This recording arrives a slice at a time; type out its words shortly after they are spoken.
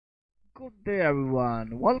Good day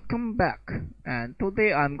everyone, welcome back, and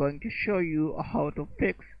today I'm going to show you how to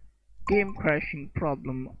fix game crashing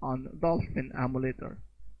problem on Dolphin Emulator.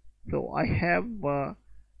 So I have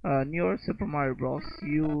a newer Super Mario Bros.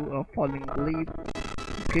 U Falling Leaf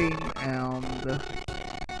game, and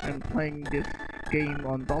I'm playing this game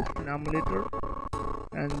on Dolphin Emulator,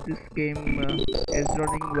 and this game is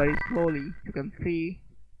running very slowly. You can see.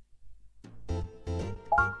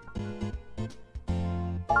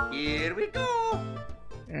 Here we go!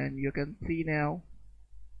 And you can see now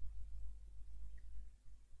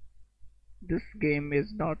this game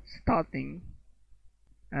is not starting,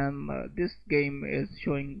 and this game is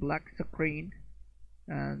showing black screen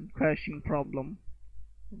and crashing problem.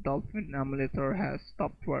 Dolphin Emulator has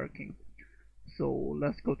stopped working. So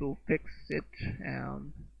let's go to fix it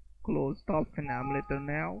and close Dolphin Emulator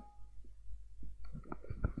now,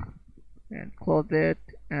 and close it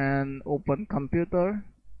and open computer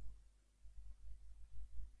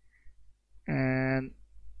and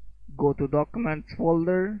go to documents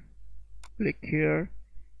folder, click here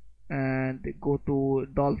and go to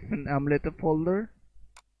Dolphin Emulator folder.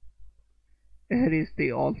 Here is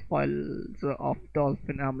the all files of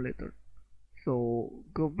Dolphin Emulator. So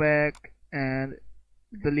go back and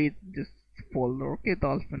delete this folder. Okay,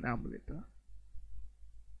 Dolphin Emulator,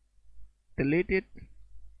 delete it.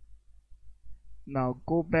 Now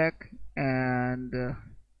go back and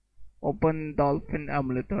open Dolphin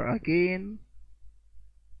Emulator again,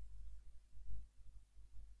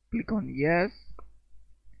 click on yes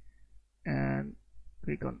and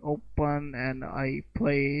click on open, and I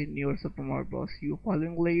play newer Super Mario Bros. U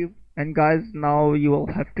Falling Leaf. And guys, now you will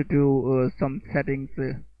have to do some settings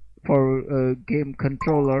for game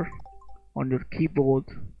controller on your keyboard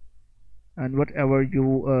and whatever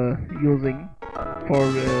you using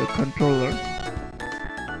for controller.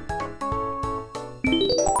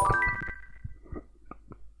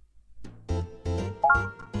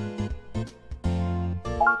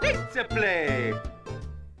 Let's play!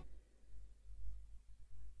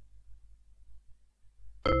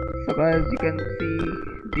 So guys, you can see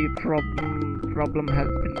the problem has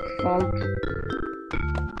been solved,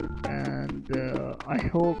 and I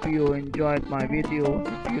hope you enjoyed my video.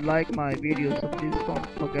 If you like my video, so please don't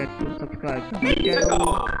forget to subscribe to my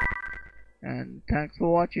channel, and thanks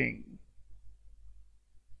for watching.